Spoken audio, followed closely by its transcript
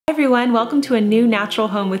Hi everyone, welcome to a new natural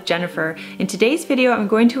home with Jennifer. In today's video, I'm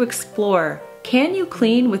going to explore, can you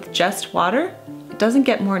clean with just water? It doesn't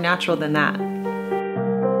get more natural than that.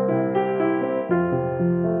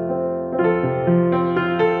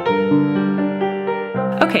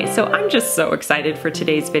 Okay, so I'm just so excited for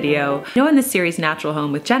today's video. You know, in the series Natural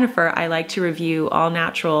Home with Jennifer, I like to review all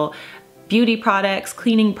natural beauty products,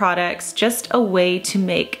 cleaning products, just a way to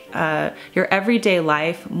make your everyday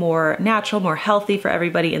life more natural, more healthy for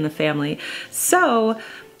everybody in the family. So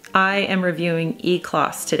I am reviewing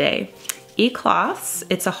eCourses today. eCourses,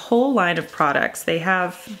 it's a whole line of products. They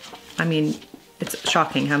have, I mean, it's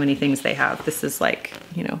shocking how many things they have. This is like,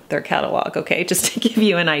 you know, their catalog, okay, just to give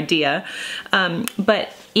you an idea.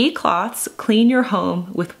 But eCourses clean your home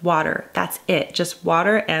with water. That's it, just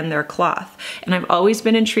water and their cloth. And I've always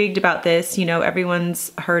been intrigued about this. You know,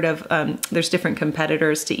 everyone's heard of, there's different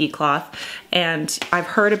competitors to eCourses, and I've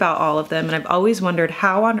heard about all of them, and I've always wondered,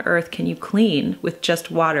 how on earth can you clean with just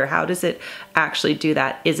water? How does it actually do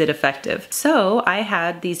that? Is it effective? So I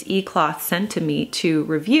had these eCourses sent to me to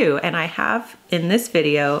review, and I have in this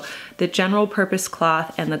video the general purpose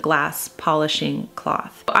cloth and the glass polishing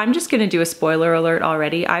cloth. I'm just gonna do a spoiler alert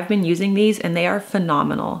already. I've been using these and they are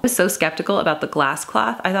phenomenal. I was so skeptical about the glass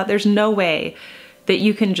cloth. I thought there's no way that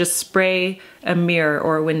you can just spray a mirror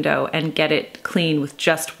or a window and get it clean with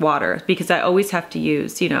just water, because I always have to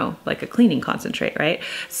use, you know, like a cleaning concentrate, right?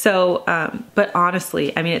 So, but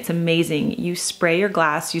honestly, I mean, it's amazing. You spray your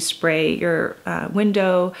glass, you spray your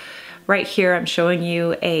window. Right here, I'm showing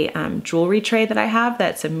you a jewelry tray that I have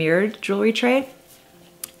that's a mirrored jewelry tray,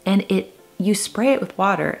 and you spray it with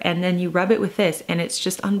water and then you rub it with this, and it's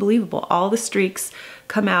just unbelievable. All the streaks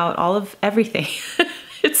come out, all of everything.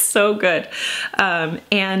 It's so good.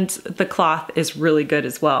 And the cloth is really good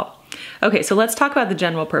as well. Okay, so let's talk about the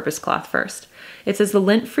general purpose cloth first. It says the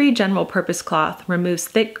lint-free general purpose cloth removes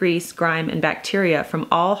thick grease, grime, and bacteria from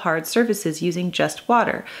all hard surfaces using just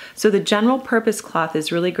water. So the general purpose cloth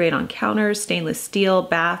is really great on counters, stainless steel,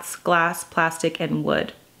 baths, glass, plastic, and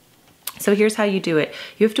wood. So here's how you do it.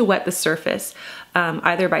 You have to wet the surface,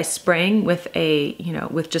 either by spraying with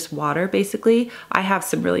with just water, basically. I have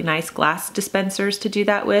some really nice glass dispensers to do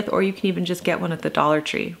that with, or you can even just get one at the Dollar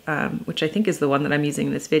Tree, which I think is the one that I'm using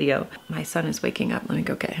in this video. My son is waking up. Let me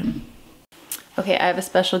go get him. Okay, I have a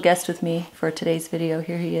special guest with me for today's video.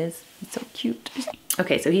 Here he is. He's so cute.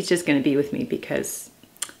 Okay, so he's just gonna be with me because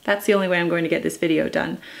that's the only way I'm going to get this video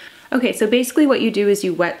done. Okay, so basically what you do is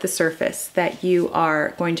you wet the surface that you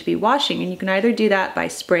are going to be washing, and you can either do that by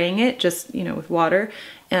spraying it just, you know, with water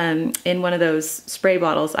in one of those spray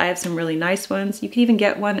bottles. I have some really nice ones. You can even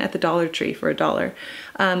get one at the Dollar Tree for $1.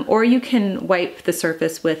 Or you can wipe the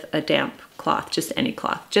surface with a damp cloth, just any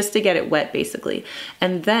cloth, just to get it wet basically.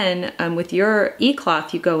 And then with your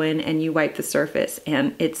eCourses, you go in and you wipe the surface,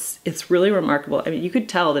 and it's really remarkable. I mean, you could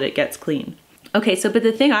tell that it gets clean. Okay, so but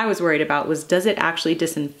the thing I was worried about was, does it actually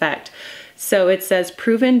disinfect? So it says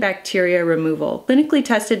proven bacteria removal. Clinically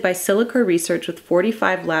tested by silica research with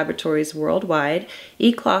 45 laboratories worldwide,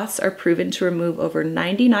 eCourses are proven to remove over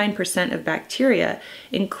 99% of bacteria,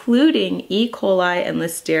 including E. coli and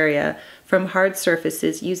Listeria, from hard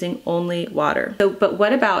surfaces using only water. So, but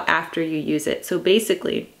what about after you use it? So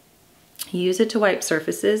basically, you use it to wipe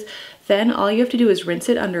surfaces, then all you have to do is rinse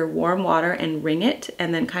it under warm water and wring it,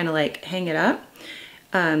 and then kind of like hang it up.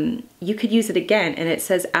 You could use it again, and it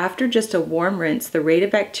says after just a warm rinse, the rate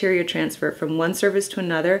of bacteria transfer from one surface to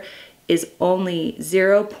another is only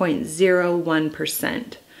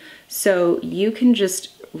 0.01%. So you can just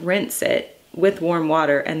rinse it with warm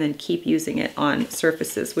water and then keep using it on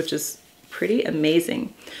surfaces, which is pretty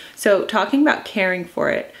amazing. So talking about caring for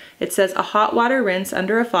it, it says a hot water rinse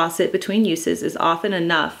under a faucet between uses is often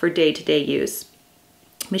enough for day-to-day use.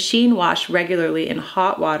 Machine wash regularly in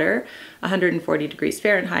hot water, 140 degrees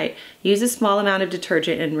Fahrenheit. Use a small amount of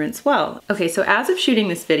detergent and rinse well. Okay, so as of shooting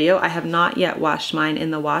this video, I have not yet washed mine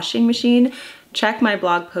in the washing machine. Check my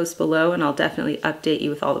blog post below and I'll definitely update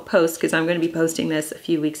you with all the posts, because I'm going to be posting this a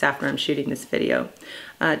few weeks after I'm shooting this video,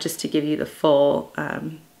 just to give you the full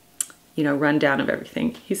you know, rundown of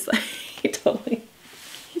everything. He's like, he's falling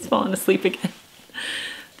asleep again.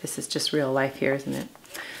 This is just real life here, isn't it?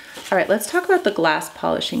 All right, let's talk about the glass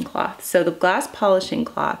polishing cloth. So the glass polishing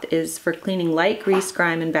cloth is for cleaning light grease,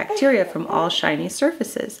 grime, and bacteria from all shiny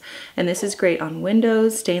surfaces. And this is great on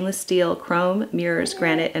windows, stainless steel, chrome, mirrors,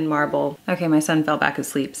 granite, and marble. Okay, my son fell back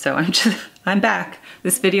asleep, so I'm back.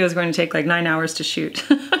 This video is going to take like 9 hours to shoot.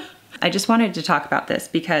 I just wanted to talk about this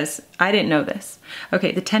because I didn't know this.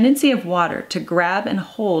 Okay, the tendency of water to grab and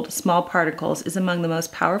hold small particles is among the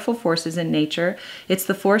most powerful forces in nature. It's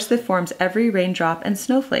the force that forms every raindrop and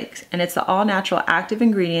snowflakes, and it's the all-natural active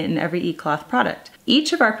ingredient in every eCloth product.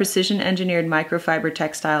 Each of our precision-engineered microfiber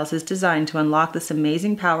textiles is designed to unlock this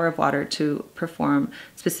amazing power of water to perform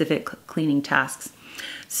specific cleaning tasks.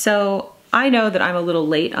 So I know that I'm a little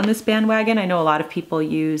late on this bandwagon. I know a lot of people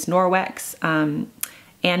use Norwex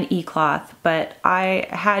and eCloth, but I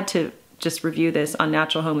had to just review this on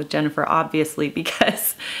Natural Home with Jennifer, obviously,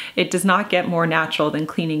 because it does not get more natural than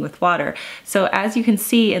cleaning with water. So as you can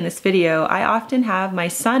see in this video, I often have my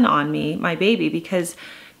son on me, my baby, because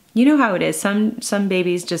you know how it is. Some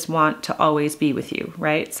babies just want to always be with you,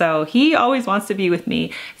 right? So he always wants to be with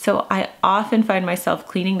me. So I often find myself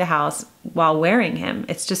cleaning the house while wearing him.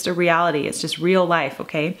 It's just a reality. It's just real life,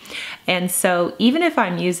 okay? And so even if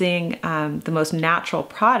I'm using the most natural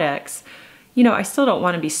products, you know, I still don't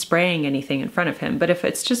want to be spraying anything in front of him. But if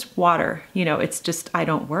it's just water, you know, it's just, I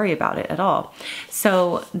don't worry about it at all.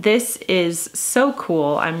 So this is so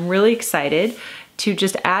cool. I'm really excited to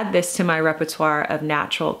just add this to my repertoire of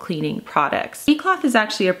natural cleaning products. eCloth is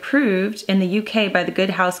actually approved in the UK by the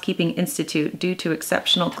Good Housekeeping Institute due to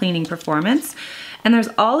exceptional cleaning performance. And there's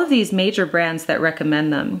all of these major brands that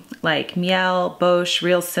recommend them, like Meyer, Bosch,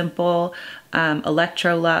 Real Simple,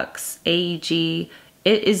 Electrolux, AEG.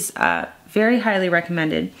 It is very highly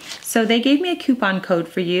recommended. So they gave me a coupon code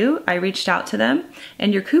for you. I reached out to them,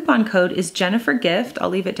 and your coupon code is Jennifer Gift. I'll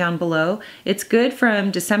leave it down below. It's good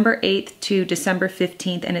from December 8th to December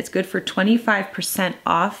 15th, and it's good for 25%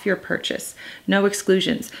 off your purchase. No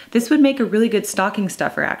exclusions. This would make a really good stocking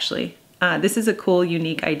stuffer, actually. This is a cool,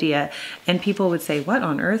 unique idea, and people would say, what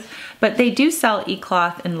on earth? But they do sell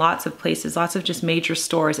eCloth in lots of places, lots of just major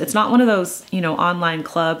stores. It's not one of those, you know, online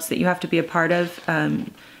clubs that you have to be a part of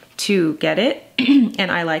to get it,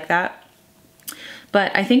 and I like that.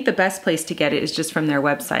 But I think the best place to get it is just from their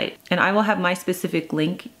website. And I will have my specific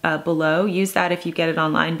link below. Use that if you get it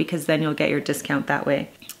online, because then you'll get your discount that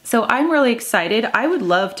way. So I'm really excited. I would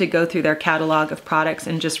love to go through their catalog of products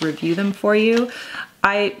and just review them for you.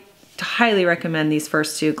 I highly recommend these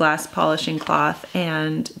first two, glass polishing cloth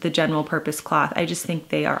and the general purpose cloth. I just think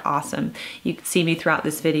they are awesome. You can see me throughout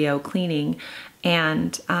this video cleaning,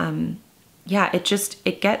 and yeah,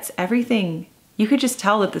 it gets everything. You could just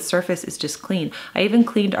tell that the surface is just clean. I even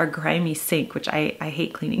cleaned our grimy sink, which I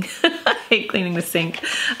hate cleaning. I hate cleaning the sink.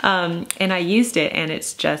 And I used it, and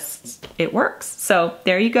it's just, it works. So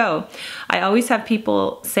there you go. I always have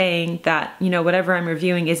people saying that, you know, whatever I'm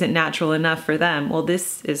reviewing isn't natural enough for them. Well,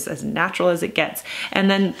 this is as natural as it gets. And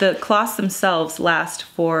then the cloths themselves last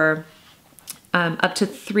for up to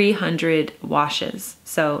 300 washes.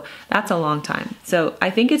 So that's a long time. So I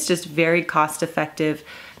think it's just very cost-effective,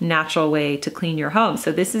 natural way to clean your home.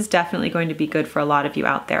 So this is definitely going to be good for a lot of you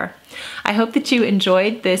out there. I hope that you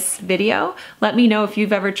enjoyed this video. Let me know if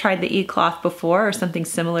you've ever tried the eCloth before or something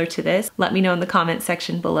similar to this. Let me know in the comment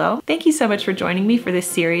section below. Thank you so much for joining me for this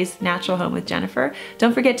series, Natural Home with Jennifer.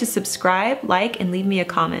 Don't forget to subscribe, like, and leave me a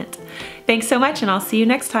comment. Thanks so much, and I'll see you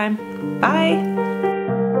next time. Bye.